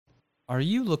Are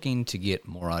you looking to get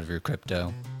more out of your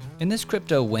crypto? In this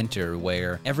crypto winter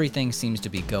where everything seems to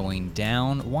be going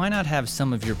down, why not have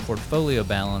some of your portfolio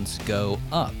balance go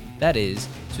up? That is,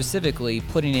 specifically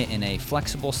putting it in a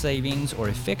flexible savings or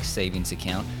a fixed savings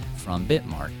account from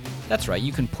Bitmart. That's right,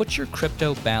 you can put your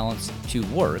crypto balance to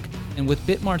work, and with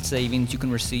Bitmart Savings, you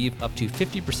can receive up to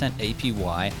 50%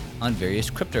 APY on various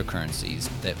cryptocurrencies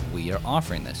that we are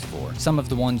offering this for. Some of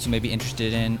the ones you may be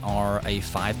interested in are a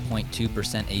 5.2%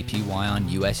 APY on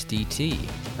USDT.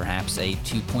 Perhaps a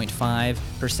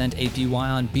 2.5% APY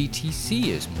on BTC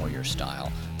is more your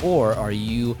style. Or are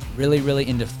you really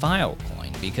into Filecoin?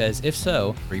 Because if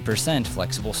so, 3%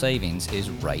 flexible savings is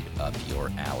right up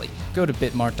your alley. Go to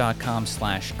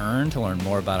bitmart.com/earn to learn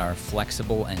more about our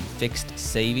flexible and fixed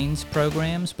savings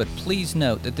programs, but please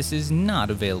note that this is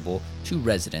not available to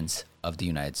residents of the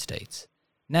United States.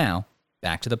 Now,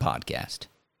 back to the podcast.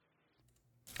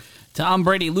 Tom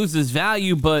Brady loses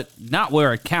value, but not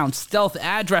where it counts. Stealth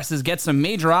addresses get some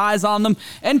major eyes on them,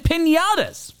 and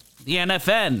Pinatas. The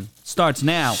NFN starts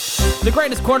now. The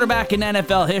greatest quarterback in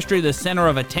NFL history, the center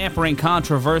of a tampering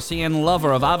controversy, and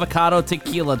lover of avocado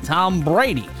tequila, Tom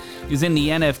Brady, is in the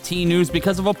NFT news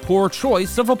because of a poor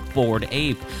choice of a Bored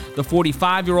Ape. The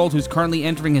 45-year-old, who's currently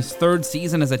entering his third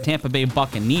season as a Tampa Bay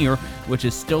Buccaneer, which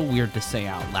is still weird to say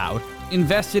out loud,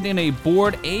 invested in a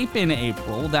Bored Ape in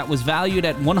April that was valued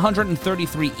at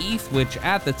 133 ETH, which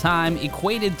at the time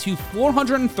equated to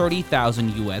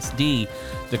 430,000 USD.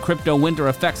 The crypto winter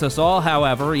affects us all,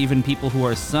 however, even people who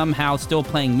are somehow still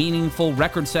playing meaningful,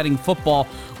 record-setting football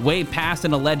way past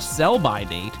an alleged sell-by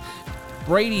date.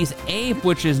 Brady's ape,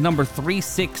 which is number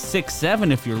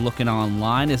 3667 if you're looking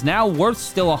online, is now worth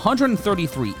still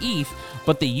 133 ETH,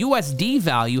 but the USD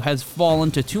value has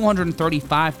fallen to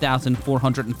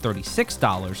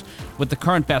 $235,436, with the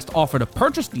current best offer to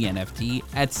purchase the NFT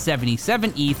at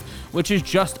 77 ETH, which is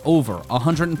just over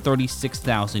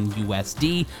 136,000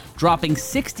 USD, dropping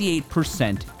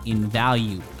 68% in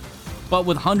value. But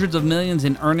with hundreds of millions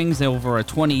in earnings over a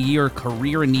 20-year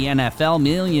career in the NFL,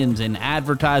 millions in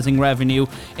advertising revenue,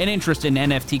 an interest in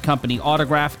NFT company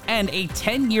Autograph, and a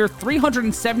 10-year,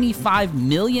 $375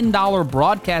 million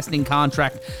broadcasting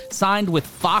contract signed with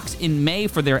Fox in May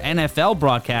for their NFL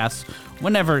broadcasts,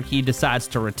 whenever he decides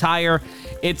to retire,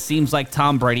 it seems like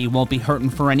Tom Brady won't be hurting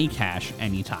for any cash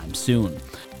anytime soon.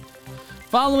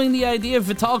 Following the idea of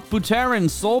Vitalik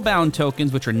Buterin's soulbound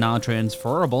tokens, which are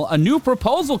non-transferable, a new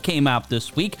proposal came out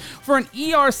this week for an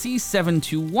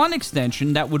ERC-721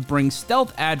 extension that would bring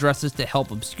stealth addresses to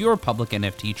help obscure public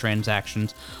NFT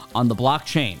transactions on the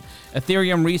blockchain.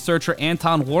 Ethereum researcher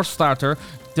Anton Warstarter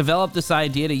developed this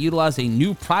idea to utilize a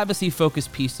new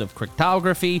privacy-focused piece of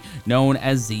cryptography known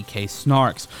as ZK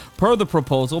snarks. Per the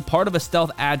proposal, part of a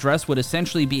stealth address would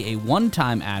essentially be a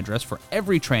one-time address for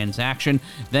every transaction,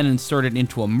 then inserted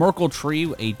into a Merkle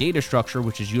tree, a data structure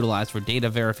which is utilized for data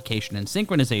verification and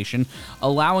synchronization,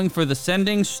 allowing for the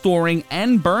sending, storing,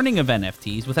 and burning of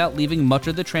NFTs without leaving much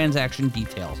of the transaction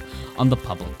details on the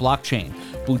public blockchain.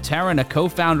 Buterin, a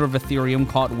co-founder of Ethereum,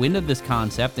 caught wind of this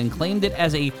concept and claimed it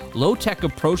as a low-tech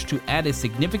approach to add a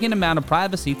significant amount of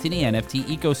privacy to the NFT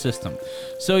ecosystem.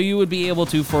 So you would be able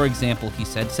to, for example, he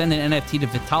said, send an NFT to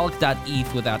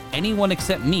Vitalik.eth without anyone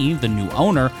except me, the new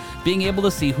owner, being able to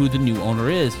see who the new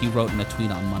owner is, he wrote in a tweet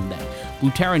on Monday.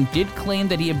 Buterin did claim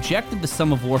that he objected to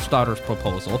some of Warstarter's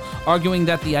proposal, arguing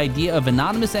that the idea of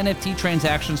anonymous NFT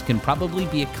transactions can probably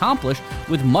be accomplished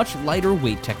with much lighter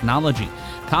weight technology.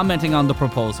 Commenting on the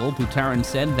proposal, Buterin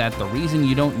said that the reason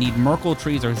you don't need Merkle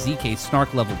trees or ZK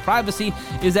snark level privacy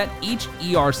is that each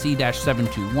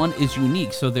ERC-721 is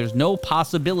unique, so there's no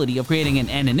possibility of creating an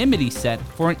anonymity set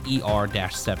for an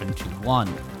ER-721.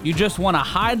 You just want to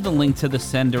hide the link to the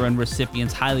sender and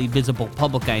recipient's highly visible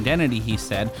public identity, he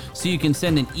said, so you can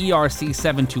send an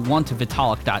ERC-721 to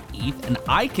Vitalik.eth and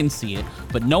I can see it,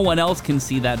 but no one else can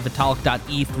see that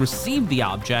Vitalik.eth received the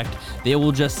object. They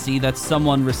will just see that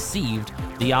someone received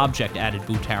the object, added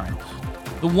Buterin.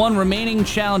 The one remaining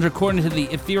challenge, according to the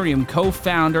Ethereum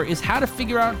co-founder, is how to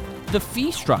figure out the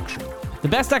fee structure. The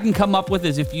best I can come up with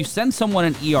is if you send someone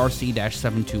an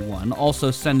ERC-721, also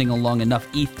sending along enough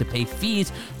ETH to pay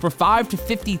fees for 5 to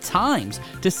 50 times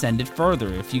to send it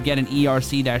further. If you get an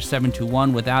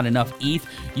ERC-721 without enough ETH,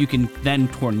 you can then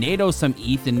tornado some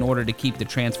ETH in order to keep the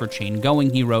transfer chain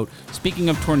going, he wrote, speaking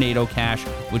of Tornado Cash,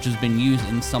 which has been used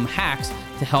in some hacks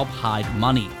to help hide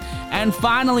money. And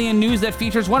finally, in news that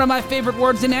features one of my favorite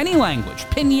words in any language,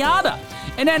 pinata.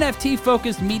 An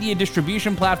NFT-focused media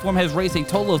distribution platform has raised a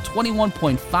total of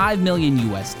 $21.5 million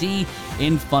USD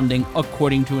in funding,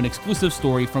 according to an exclusive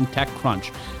story from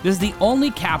TechCrunch. This is the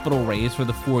only capital raise for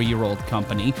the 4-year-old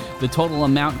company. The total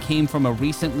amount came from a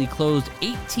recently closed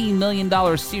 $18 million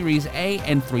Series A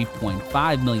and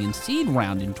 $3.5 million seed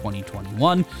round in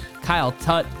 2021. Kyle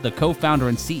Tutt, the co-founder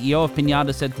and CEO of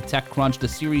Pinatas, said to TechCrunch the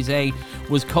Series A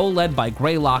was co-led by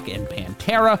Greylock and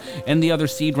Pantera, and the other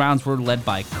seed rounds were led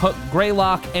by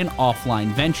Greylock and Offline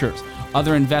Ventures.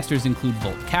 Other investors include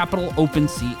Volt Capital,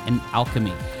 OpenSea, and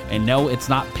Alchemy. And no, it's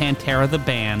not Pantera the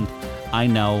band. I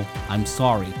know, I'm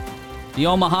sorry. The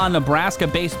Omaha,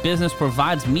 Nebraska-based business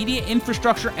provides media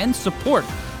infrastructure and support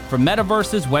for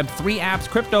metaverses, Web3 apps,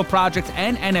 crypto projects,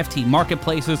 and NFT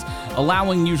marketplaces,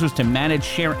 allowing users to manage,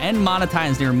 share, and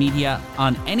monetize their media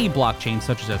on any blockchain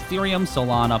such as Ethereum,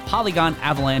 Solana, Polygon,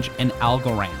 Avalanche, and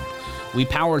Algorand. We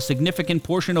power a significant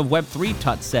portion of Web3,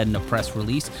 Tutt said in a press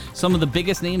release. Some of the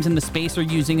biggest names in the space are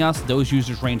using us. Those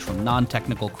users range from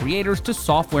non-technical creators to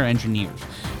software engineers.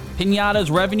 Pinatas'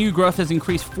 revenue growth has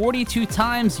increased 42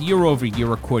 times year over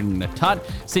year, according to Tutt.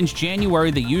 Since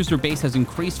January, the user base has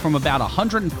increased from about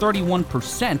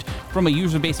 131% from a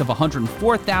user base of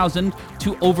 104,000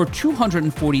 to over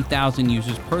 240,000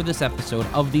 users per this episode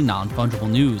of the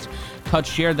Non-Fungible News. Tutt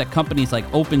shared that companies like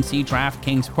OpenSea,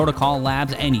 DraftKings, Protocol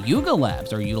Labs, and Yuga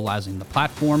Labs are utilizing the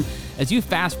platform. As you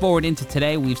fast forward into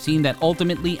today, we've seen that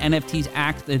ultimately NFTs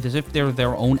act as if they're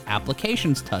their own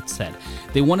applications, Tutt said.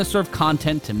 They want to serve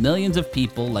content to millions of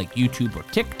people like YouTube or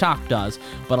TikTok does,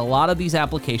 but a lot of these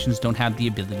applications don't have the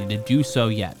ability to do so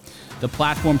yet. The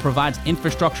platform provides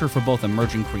infrastructure for both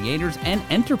emerging creators and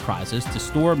enterprises to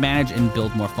store, manage, and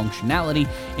build more functionality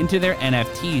into their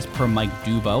NFTs, per Mike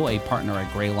Dubo, a partner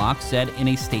at Greylock, said in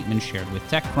a statement shared with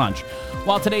TechCrunch.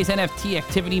 While today's NFT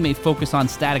activity may focus on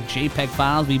static JPEG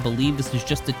files, we believe this is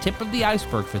just the tip of the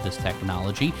iceberg for this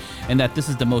technology, and that this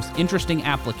is the most interesting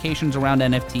applications around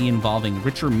NFT involving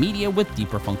richer media with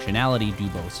deeper functionality,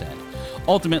 Dubo said.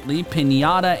 Ultimately,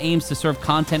 Pinata aims to serve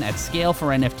content at scale for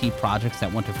NFT projects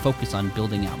that want to focus on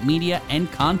building out media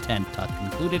and content, Tutt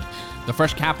concluded. The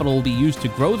fresh capital will be used to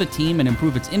grow the team and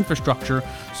improve its infrastructure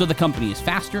so the company is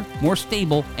faster, more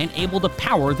stable, and able to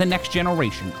power the next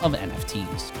generation of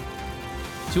NFTs.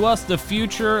 To us, the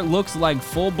future looks like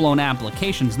full-blown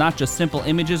applications, not just simple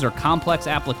images or complex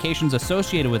applications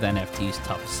associated with NFTs,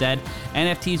 Tutt said.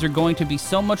 NFTs are going to be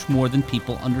so much more than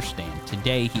people understand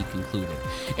today, he concluded.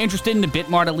 Interested in the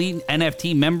Bitmart Elite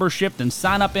NFT membership? Then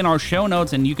sign up in our show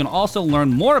notes, and you can also learn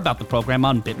more about the program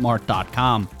on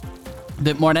bitmart.com.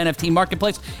 Bitmart NFT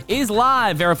Marketplace is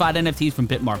live. Verified NFTs from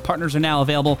Bitmart partners are now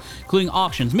available, including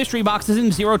auctions, mystery boxes,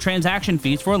 and zero transaction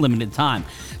fees for a limited time.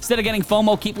 Instead of getting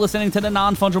FOMO, keep listening to the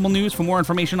Non-Fungible News for more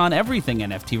information on everything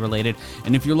NFT related.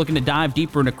 And if you're looking to dive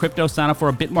deeper into crypto, sign up for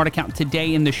a Bitmart account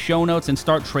today in the show notes and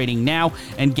start trading now,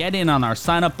 and get in on our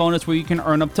sign-up bonus where you can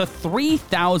earn up to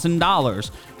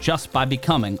 $3,000 just by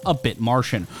becoming a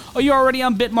Bitmartian. Are you already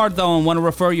on Bitmart, though, and want to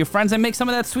refer your friends and make some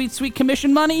of that sweet, sweet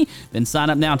commission money? Then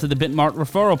sign up now to the Bitmart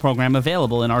referral program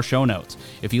available in our show notes.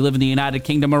 If you live in the United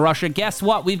Kingdom or Russia, guess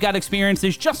what? We've got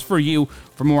experiences just for you.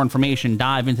 For more information,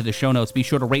 dive into the show notes. Be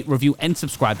sure to rate, review, and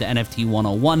subscribe to NFT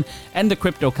 101 and the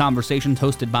Crypto Conversations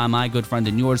hosted by my good friend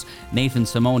and yours, Nathan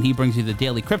Simone. He brings you the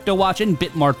Daily Crypto Watch and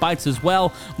Bitmart Bites as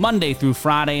well, Monday through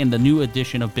Friday, and the new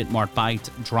edition of Bitmart Bites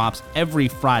drops every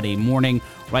Friday morning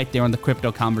right there on the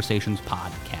Crypto Conversations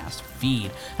podcast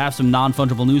feed. Have some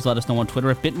non-fungible news, let us know on Twitter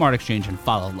at Bitmart Exchange, and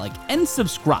follow, like, and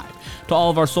subscribe to all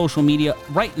of our social media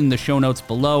right in the show notes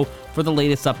below for the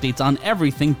latest updates on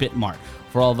everything Bitmart.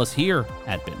 For all of us here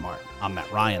at Bitmart, I'm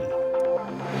Matt Ryan.